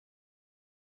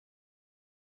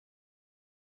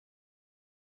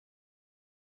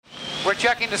We're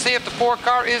checking to see if the 4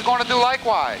 car is going to do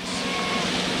likewise.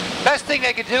 Best thing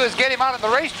they could do is get him out on the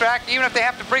racetrack, even if they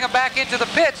have to bring him back into the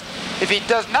pits. If he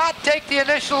does not take the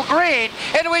initial green,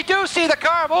 and we do see the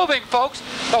car moving, folks.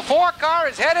 The 4 car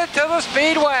is headed to the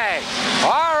speedway.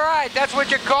 All right, that's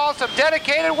what you call some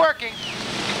dedicated working,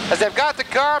 as they've got the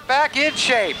car back in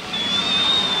shape.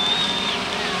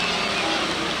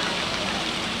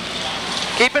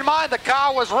 Keep in mind, the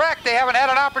car was wrecked. They haven't had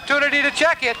an opportunity to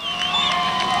check it.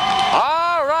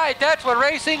 All right, that's what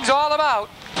racing's all about.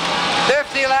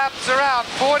 50 laps around,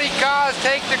 40 cars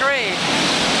take the green.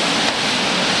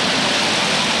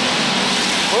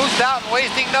 Moose Douton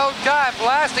wasting no time,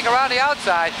 blasting around the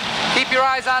outside. Keep your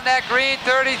eyes on that green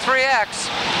 33X.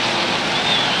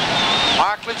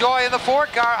 Mark LaJoie in the 4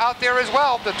 car out there as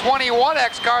well. The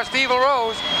 21X car, Steve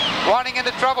LaRose, running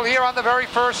into trouble here on the very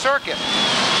first circuit.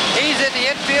 He's in the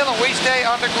infield and we stay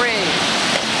on the green.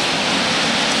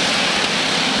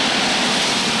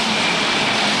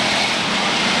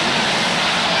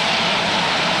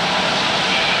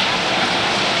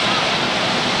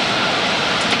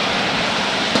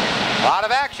 A lot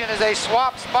of action as they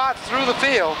swap spots through the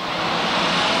field.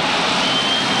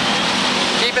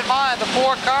 Keep in mind, the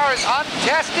 4 car is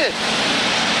untested.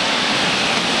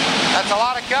 That's a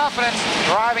lot of confidence.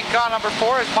 Driving car number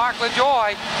 4 is Mark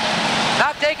LaJoie.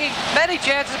 Not taking many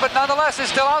chances, but nonetheless is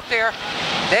still out there.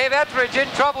 Dave Etheridge in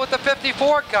trouble with the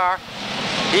 54 car.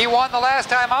 He won the last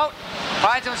time out.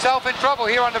 Finds himself in trouble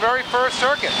here on the very first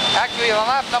circuit. Actually on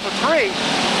lap number 3.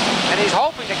 And he's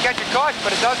hoping to catch a caution,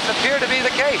 but it doesn't appear to be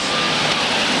the case.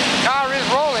 Car is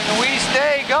rolling, and we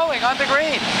stay going on the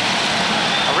green.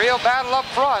 A real battle up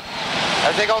front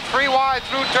as they go 3 wide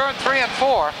through turn 3 and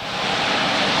 4.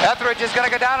 Etheridge is going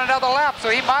to go down another lap, so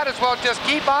he might as well just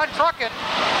keep on trucking,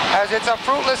 as it's a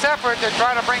fruitless effort to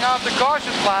try to bring out the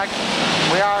caution flag.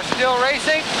 We are still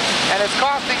racing, and it's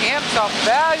costing him some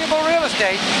valuable real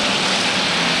estate.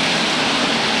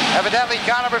 Evidently,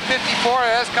 car number 54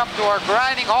 has come to a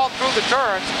grinding halt through the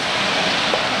turns.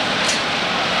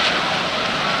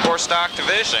 For stock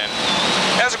division.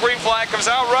 As a green flag comes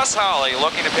out, Russ Holly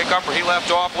looking to pick up where he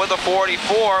left off with a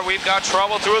 44. We've got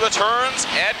trouble through the turns.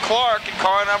 Ed Clark in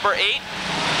car number 8.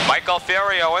 Mike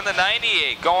Alferio in the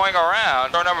 98 going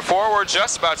around. Car number 4, we're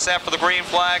just about set for the green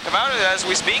flag come out, and as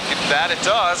we speak, that it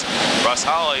does. Russ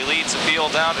Holly leads the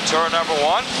field down to turn number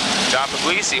 1. John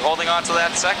Puglisi holding on to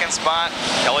that 2nd spot.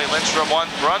 Kelly Lindstrom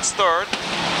runs 3rd.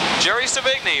 Jerry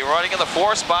Savigny running in the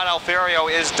 4th spot. Alferio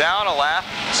is down a lap,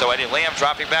 so Eddie Lamb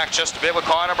dropping back just a bit with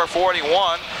car number 41.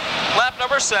 Lap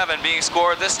number 7 being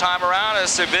scored this time around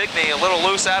as Savigny a little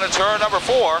loose out of turn number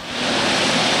 4.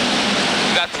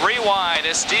 We've got 3 wide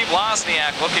as Steve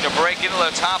Losniak looking to break into the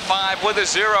top 5 with a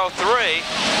 0-3.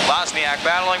 Losniak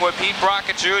battling with Pete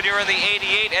Brockett Jr. in the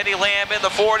 88, Eddie Lamb in the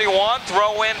 41.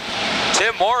 Throw in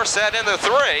Tim Morissette in the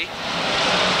 3.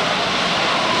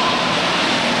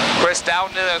 Chris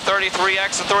Douton in the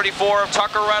 33X and 34 of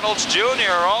Tucker Reynolds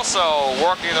Jr. also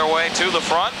working their way to the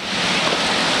front.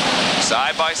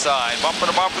 Side by side, bumper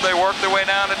to bumper, they work their way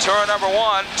down to turn number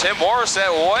 1. Tim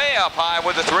Morissette way up high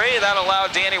with the 3. That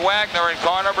allowed Danny Wagner in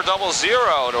car number 00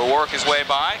 to work his way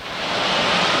by.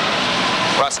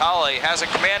 Russ Holly has a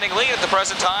commanding lead at the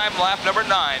present time. Lap number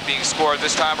 9 being scored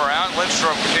this time around.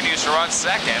 Lindstrom continues to run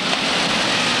 2nd.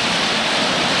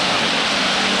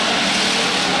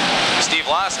 Steve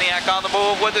Losniak on the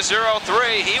move with the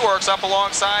 0-3. He works up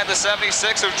alongside the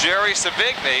 76 of Jerry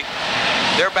Savigny.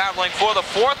 They're battling for the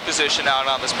 4th position out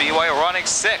on the speedway, running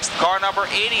 6th. Car number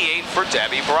 88 for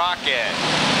Debbie Brockett.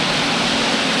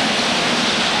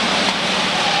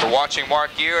 We're watching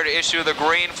Mark Gear to issue the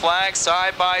green flag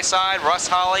side by side. Russ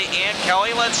Holly and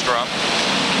Kelly Lindstrom.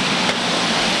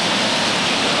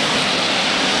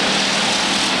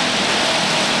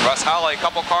 Russ Holly, a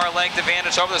couple car length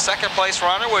advantage over the 2nd place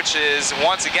runner, which is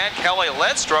once again Kelly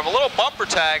Lindstrom. A little bumper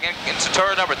tag into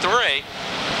turn number 3.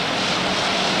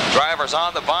 Drivers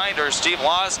on the binders. Steve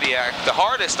Losniak, the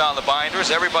hardest on the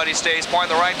binders. Everybody stays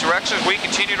pointing the right direction as we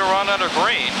continue to run under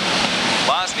green.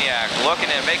 Losniak looking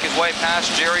to make his way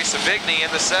past Jerry Savigny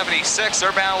in the 76.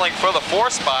 They're battling for the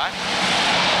 4th spot.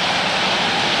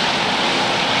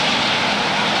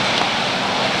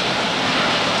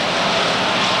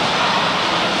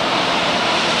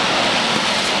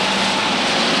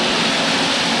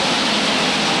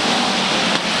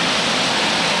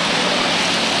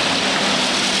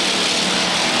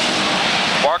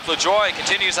 Mark LaJoie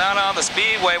continues out on the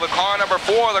speedway with car number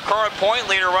 4, the current point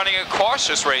leader, running a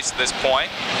cautious race at this point.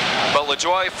 But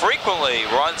LaJoie frequently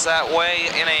runs that way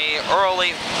in an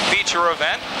early feature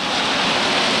event.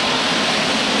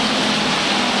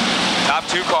 Top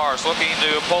Two cars looking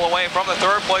to pull away from the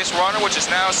third place runner, which is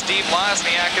now Steve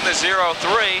Wozniak in the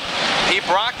 0-3. Pete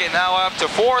Brockett now up to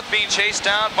fourth, being chased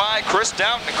down by Chris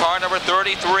Douton in car number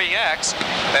 33X.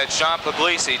 That's Sean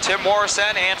Puglisi, Tim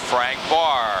Morrison, and Frank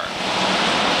Barr.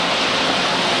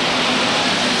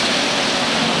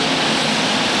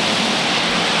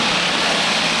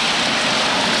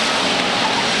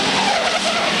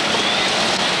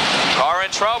 Car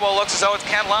in trouble. Looks as though it's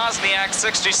Ken Wozniak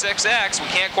 66X. We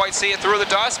can't quite see it through the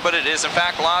dust, but it is in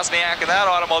fact Wozniak in that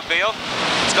automobile.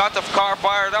 It's got the car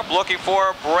fired up, looking for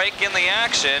a break in the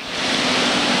action.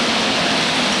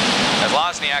 As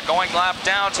Wozniak going lap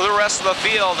down to the rest of the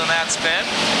field in that spin.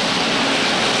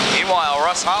 Meanwhile,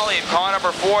 Russ Holly in car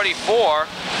number 44.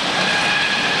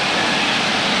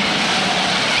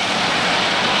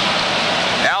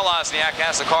 Now Wozniak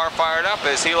has the car fired up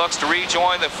as he looks to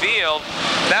rejoin the field.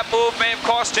 That move may have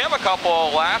cost him a couple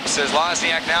of laps, as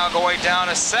Wozniak now going down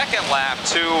a second lap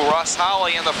to Russ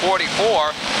Holly in the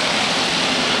 44.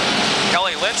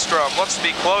 Kelly Lindstrom looks to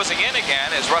be closing in again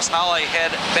as Russ Holly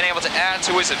had been able to add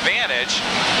to his advantage.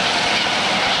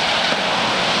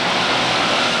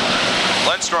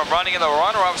 Lindstrom running in the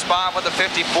runner-up spot with the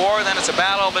 54, and then it's a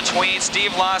battle between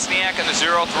Steve Wozniak in the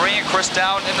 0-3 and Chris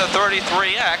Douton in the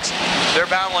 33X.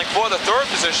 They're battling for the third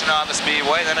position on the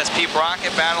speedway. Then it's Pete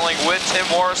Brockett battling with Tim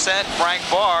Morrison, Frank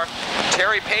Barr,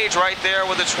 Terry Page right there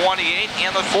with the 28,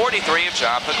 and the 43 of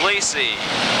John Puglisi.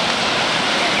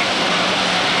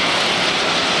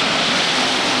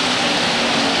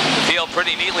 The field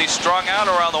pretty neatly strung out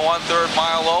around the 1/3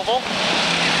 mile oval.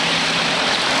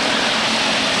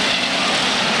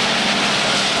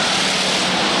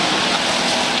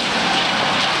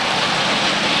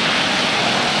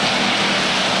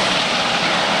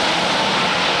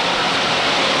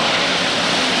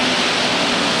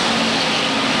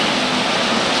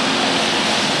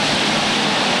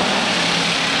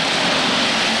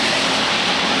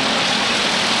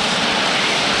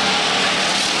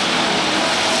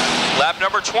 Lap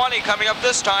number 20 coming up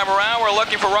this time around. We're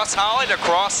looking for Russ Holly to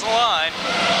cross the line.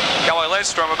 Kelly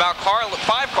Lindstrom about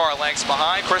 5 car lengths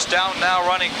behind. Chris Douton now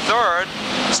running third.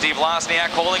 Steve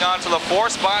Wozniak holding on to the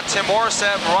 4th spot. Tim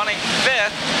Morrison running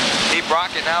 5th. Pete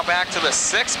Brockett now back to the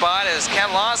 6th spot as Ken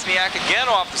Wozniak again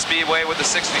off the speedway with the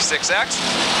 66X.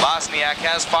 Wozniak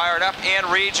has fired up and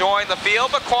rejoined the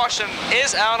field, but caution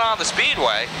is out on the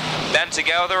speedway. Been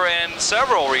together in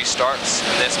several restarts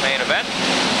in this main event.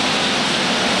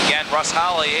 Again, Russ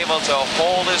Holly able to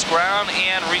hold his ground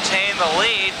and retain the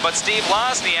lead, but Steve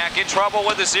Wozniak in trouble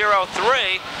with the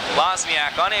 0-3.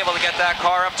 Wozniak unable to get that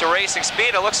car up to racing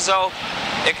speed. It looks as though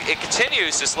it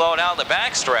continues to slow down the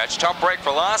backstretch. Tough break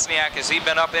for Wozniak as he's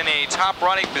been up in a top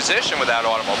running position with that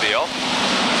automobile.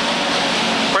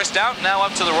 Chris Douton now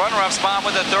up to the runner-up spot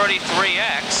with the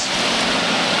 33X.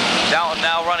 Douton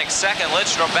now running second.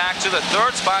 Lindstrom back to the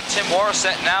 3rd spot. Tim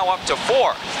Morrison now up to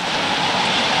 4th.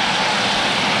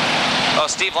 Oh,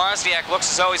 Steve Wozniak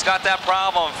looks as though he's got that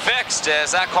problem fixed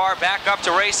as that car back up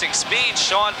to racing speed.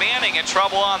 Sean Manning in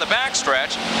trouble on the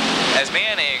backstretch as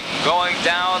Manning going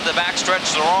down the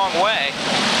backstretch the wrong way.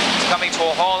 He's coming to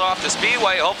a halt off the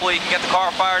speedway. Hopefully he can get the car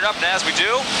fired up, and as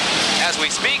we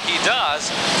speak, he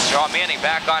does. Sean Manning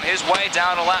back on his way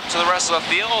down a lap to the rest of the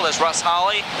field as Russ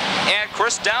Holly and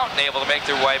Chris Douton able to make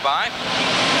their way by.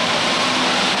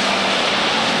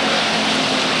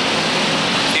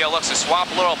 Looks to swap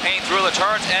a little paint through the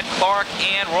turns. Ed Clark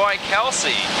and Roy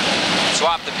Kelsey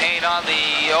swap the paint on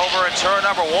the over in turn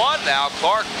number 1 now.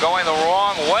 Clark going the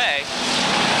wrong way.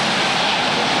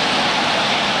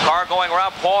 Car going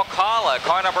around Paul Kalla,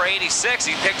 car number 86.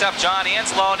 He picked up John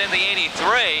Anzalone in the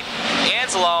 83.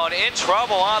 Anzalone in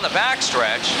trouble on the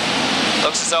backstretch.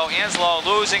 Looks as though Anzalone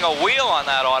losing a wheel on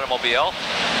that automobile.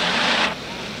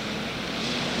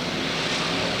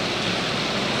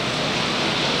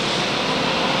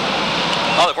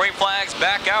 Oh, the green flag's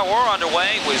back out. We're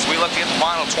underway as we look at the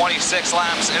final 26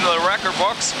 laps into the record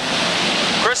books.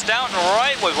 Chris Douton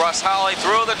right with Russ Holly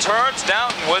through the turns.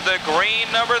 Douton with the green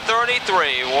number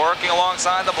 33, working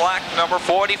alongside the black number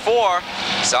 44,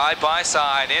 side by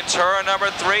side. In turn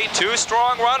number 3, 2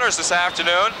 strong runners this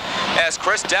afternoon as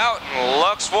Chris Douton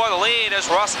looks for the lead as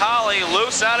Russ Holly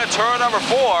loose out of turn number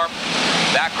 4.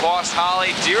 That cost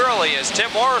Holly dearly as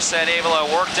Tim Morrison able to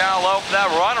work down low for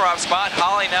that runner-up spot.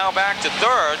 Holly now back to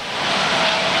 3rd.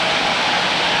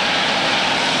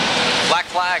 Black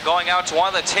flag going out to one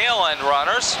of the tail end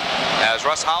runners as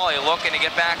Russ Holly looking to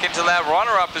get back into that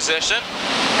runner-up position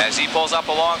as he pulls up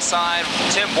alongside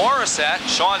Tim Morrison.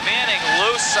 Sean Manning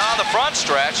loose on the front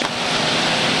stretch.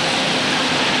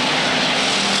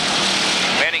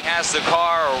 Manning has the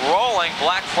car rolling.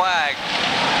 Black flag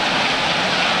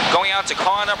going out to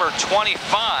number 25.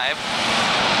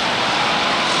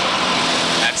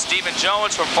 That's Stephen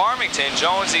Jones from Farmington.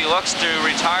 Jones, he looks to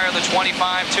retire the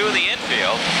 25 to the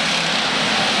infield.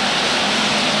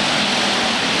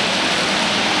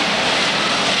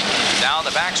 Down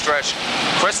the backstretch,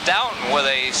 Chris Douton with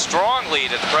a strong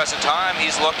lead at the present time.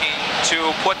 He's looking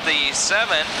to put the 7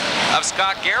 of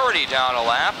Scott Garrity down a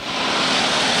lap.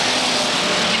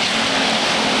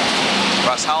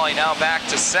 Russ Holly now back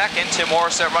to second. Tim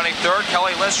Morissette running third.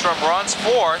 Kelly Lindstrom runs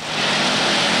fourth.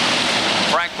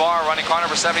 Frank Barr running car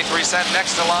number 73 set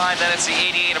next to line. Then it's the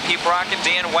 88 of Pete Brockett,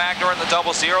 Dan Wagner in the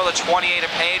 00, the 28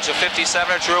 of Page, the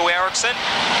 57 of Drew Erickson,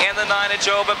 and the 9 of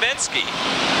Joe Babinski.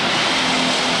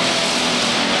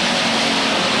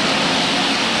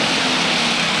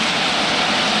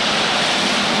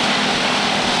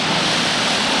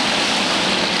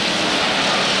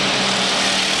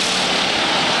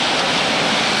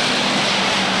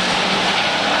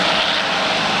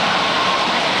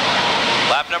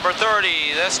 Number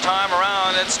 30, this time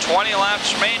around, it's 20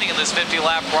 laps remaining in this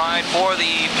 50-lap ride for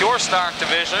the Pure Stock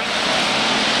division.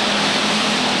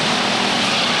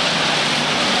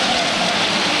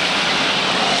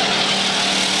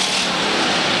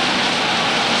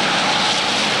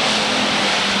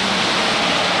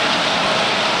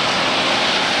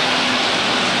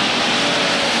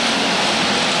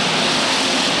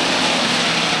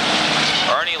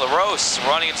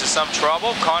 Running into some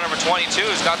trouble. Car number 22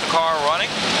 has got the car running.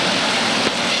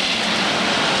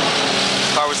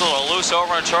 Car was a little loose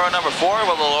over in turn number 4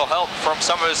 with a little help from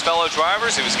some of his fellow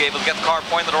drivers. He was able to get the car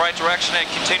pointed in the right direction and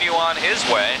continue on his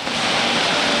way.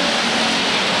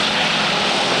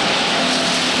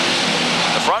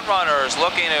 The front runners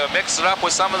looking to mix it up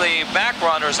with some of the back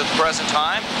runners at the present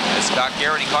time. It's Scott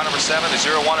Garrity, car number 7, the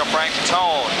 01 of Frank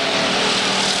Douton.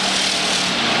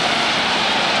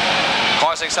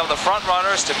 Causing some of the front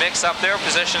runners to mix up their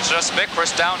positions just a bit.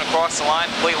 Chris Douton across the line,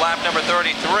 complete lap number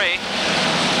 33.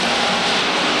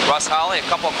 Russ Holly a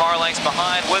couple car lengths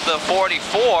behind with the 44.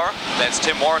 That's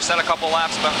Tim Morissette a couple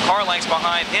car lengths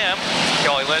behind him.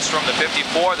 Kelly Lindstrom the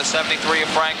 54, the 73 of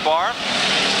Frank Barr.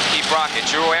 Pete Brockett,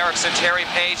 Drew Erickson, Terry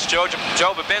Page, Joe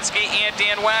Babinski, and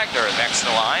Dan Wagner next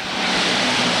in line.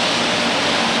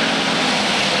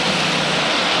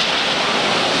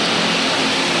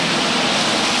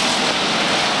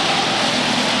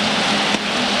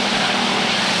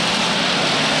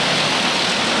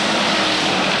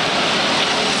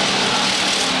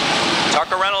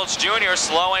 Reynolds Jr.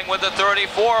 slowing with the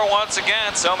 34 once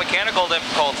again, so mechanical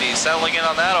difficulties settling in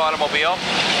on that automobile.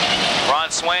 Ron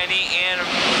Swaney and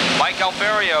Mike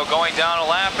Alferio going down a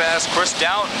lap as Chris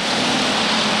Douton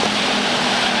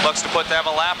looks to put them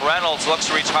a lap. Reynolds looks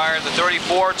to retire the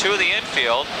 34 to the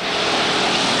infield.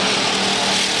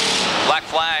 Black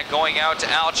flag going out to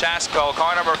Al Chasko,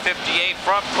 car number 58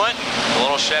 from Clinton. The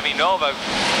little Chevy Nova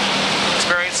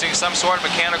experiencing some sort of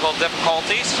mechanical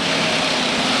difficulties.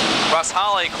 Russ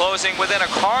Holly closing within a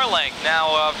car length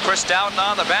now of Chris Douton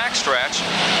on the backstretch.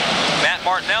 Matt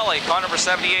Martinelli, car number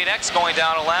 78X, going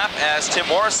down a lap as Tim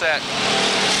Morissette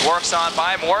works on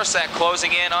by. Morissette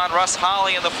closing in on Russ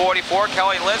Holly in the 44,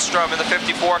 Kelly Lindstrom in the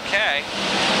 54K.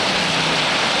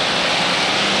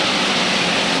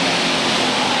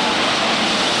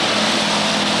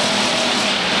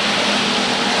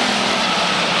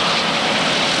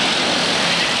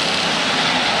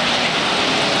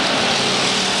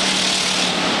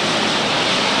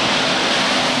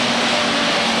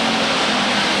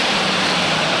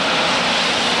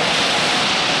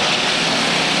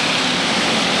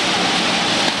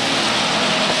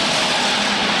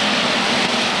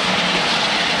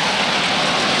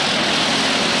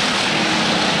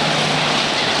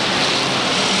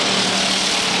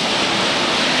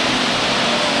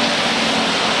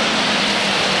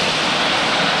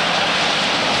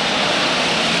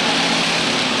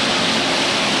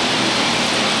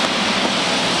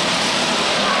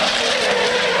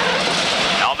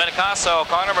 So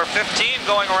car number 15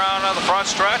 going around on the front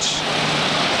stretch.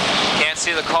 Can't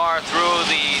see the car through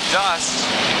the dust.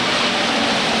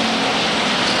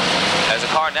 As the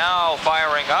car now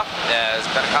firing up as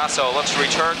Benicasso looks to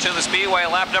return to the speedway.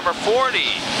 Lap number 40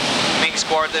 being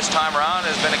scored this time around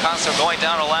as Benicasso going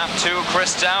down to lap 2.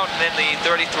 Chris Douton in the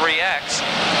 33X.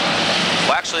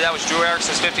 Well, actually that was Drew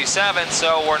Erickson's 57,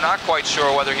 so we're not quite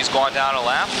sure whether he's gone down a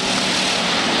lap.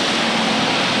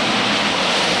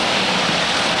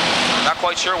 Not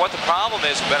quite sure what the problem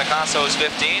is with Benicasso's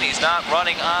 15. He's not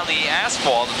running on the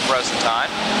asphalt at the present time.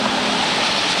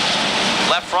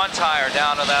 Left front tire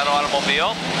down on that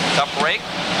automobile. Tough break.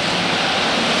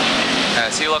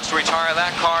 as he looks to retire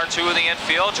that car to the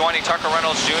infield, joining Tucker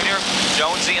Reynolds Jr.,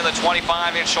 Jonesy in the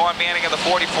 25, and Sean Manning in the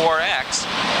 44X.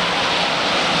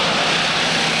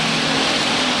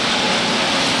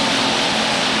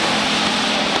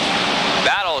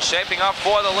 Battle shaping up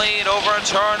for the lead over in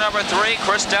turn number 3.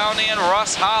 Chris Downey and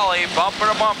Russ Holly bumper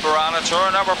to bumper on a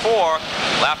turn number 4.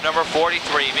 Lap number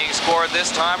 43 being scored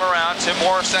this time around. Tim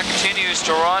Morissette continues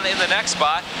to run in the next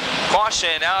spot.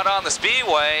 Caution out on the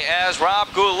speedway as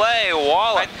Rob Goulet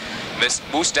walloped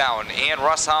Moose Down and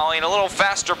Russ Holly in a little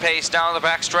faster pace down the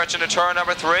back stretch into turn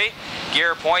number 3.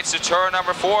 Gear points to turn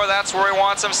number 4. That's where he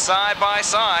wants them side by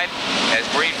side as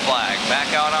green flag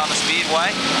back out on the speedway.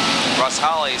 Russ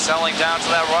Holly settling down to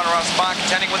that runner-up spot,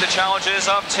 contending with the challenges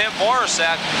of Tim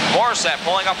Morissette. Morissette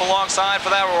pulling up alongside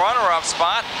for that runner-up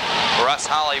spot. Russ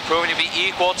Holly proving to be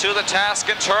equal to the task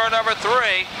in turn number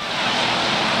 3.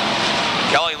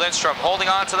 Kelly Lindstrom holding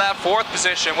on to that 4th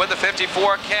position with the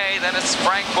 54K. Then it's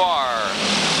Frank Barr,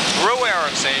 Drew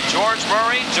Erickson, George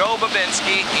Murray, Joe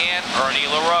Babinski, and Ernie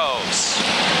LaRose.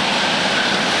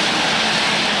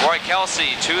 Roy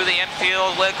Kelsey to the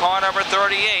infield with car number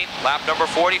 38, lap number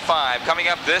 45. Coming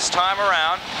up this time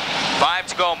around, 5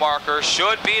 to go marker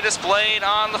should be displayed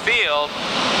on the field.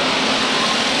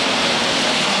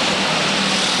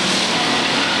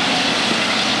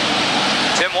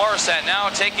 Tim Morissette now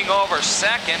taking over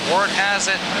second. Word has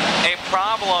it a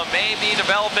problem may be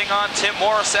developing on Tim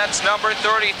Morissette's number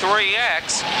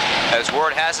 33X. As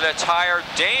word has it, a tire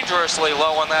dangerously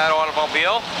low on that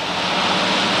automobile.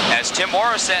 As Tim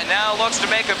Morissette now looks to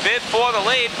make a bid for the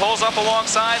lead, pulls up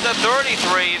alongside the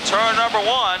 33 in turn number 1.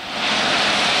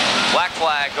 Black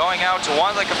flag going out to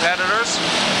one of the competitors.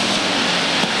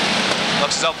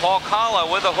 Looks as though Paul Kalla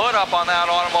with the hood up on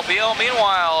that automobile.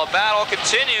 Meanwhile, a battle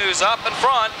continues up in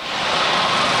front.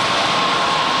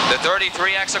 The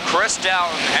 33X of Chris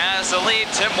Douton has the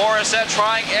lead. Tim Morissette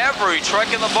trying every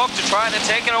trick in the book to try to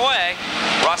take it away.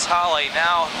 Russ Holly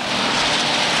now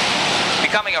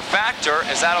becoming a factor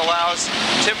as that allows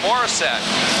Tim Morissette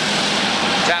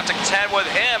to have to contend with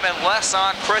him and less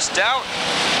on Chris Douton.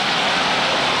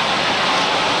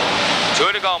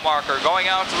 2 to go marker going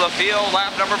out to the field,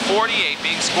 lap number 48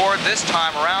 being scored this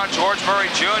time around. George Murray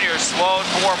Jr. slowed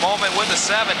for a moment with the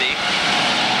 70.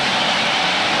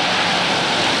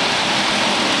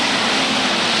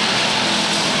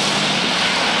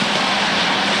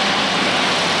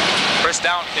 Chris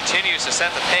Douton continues to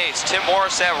set the pace. Tim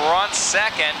Morissette runs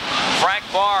second. Frank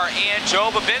Barr and Joe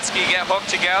Babinski get hooked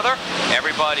together.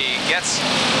 Everybody gets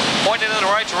pointed in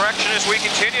the right direction as we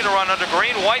continue to run under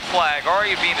green. White flag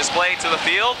already being displayed to the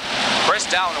field. Chris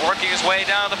Douton working his way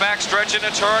down the back stretch into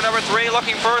turn number 3,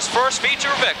 looking for his first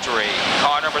feature victory.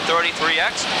 Car number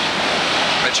 33X.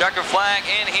 The checkered flag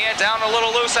in hand, down a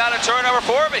little loose out of turn number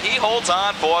 4, but he holds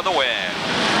on for the win.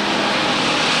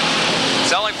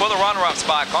 Selling for the runner-up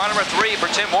spot, car number 3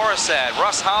 for Tim Morissette.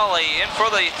 Russ Holly in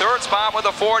for the 3rd spot with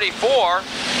a 44,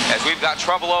 as we've got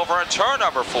trouble over in turn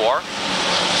number 4.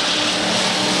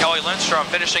 Kelly Lindstrom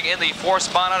finishing in the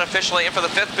 4th spot, unofficially in for the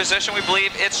 5th position. We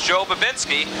believe it's Joe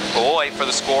Babinski, but we'll wait for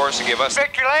the scores to give us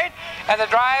victory lane, and the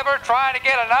driver trying to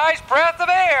get a nice breath of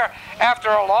air after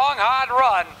a long, hard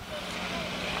run.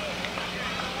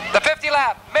 The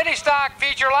 50-lap mini stock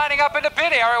feature lining up in the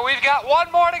pit area. We've got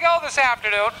one more to go this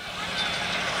afternoon.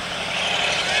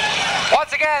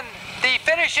 Once again, the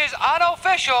finish is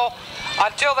unofficial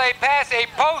until they pass a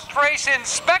post-race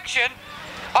inspection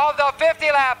of the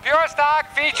 50-lap pure stock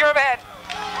feature event.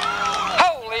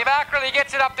 Holy mackerel, he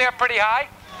gets it up there pretty high.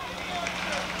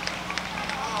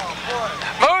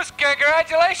 Moose,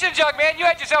 congratulations, young man. You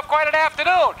had yourself quite an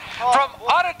afternoon. From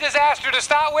utter disaster to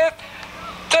start with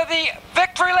to the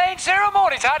victory lane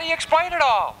ceremonies. How do you explain it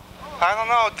all? I don't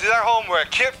know. Did our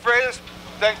homework. Kit Freitas,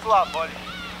 thanks a lot, buddy.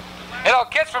 You know,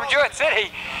 Kit's from Jewett City.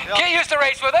 Yep. Kit used to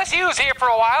race with us. He was here for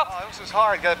a while. Oh, this was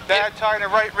hard. Got a bad tire in the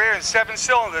right rear and 7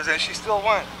 cylinders, and she still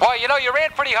went. Well, you know, you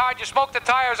ran pretty hard. You smoked the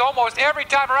tires almost every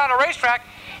time around a racetrack.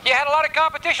 You had a lot of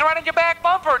competition right in your back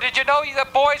bumper. Did you know the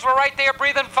boys were right there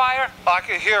breathing fire? I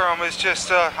could hear them. It's just,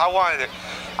 I wanted it.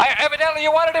 Evidently,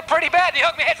 you wanted it pretty bad. The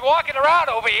young man's walking around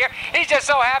over here. He's just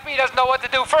so happy he doesn't know what to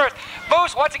do first.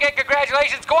 Moose, once again,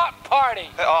 congratulations. Go out and party.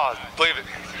 Oh, believe it.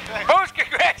 Moose,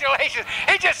 congratulations.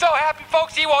 He's just so happy,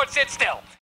 folks, he won't sit still.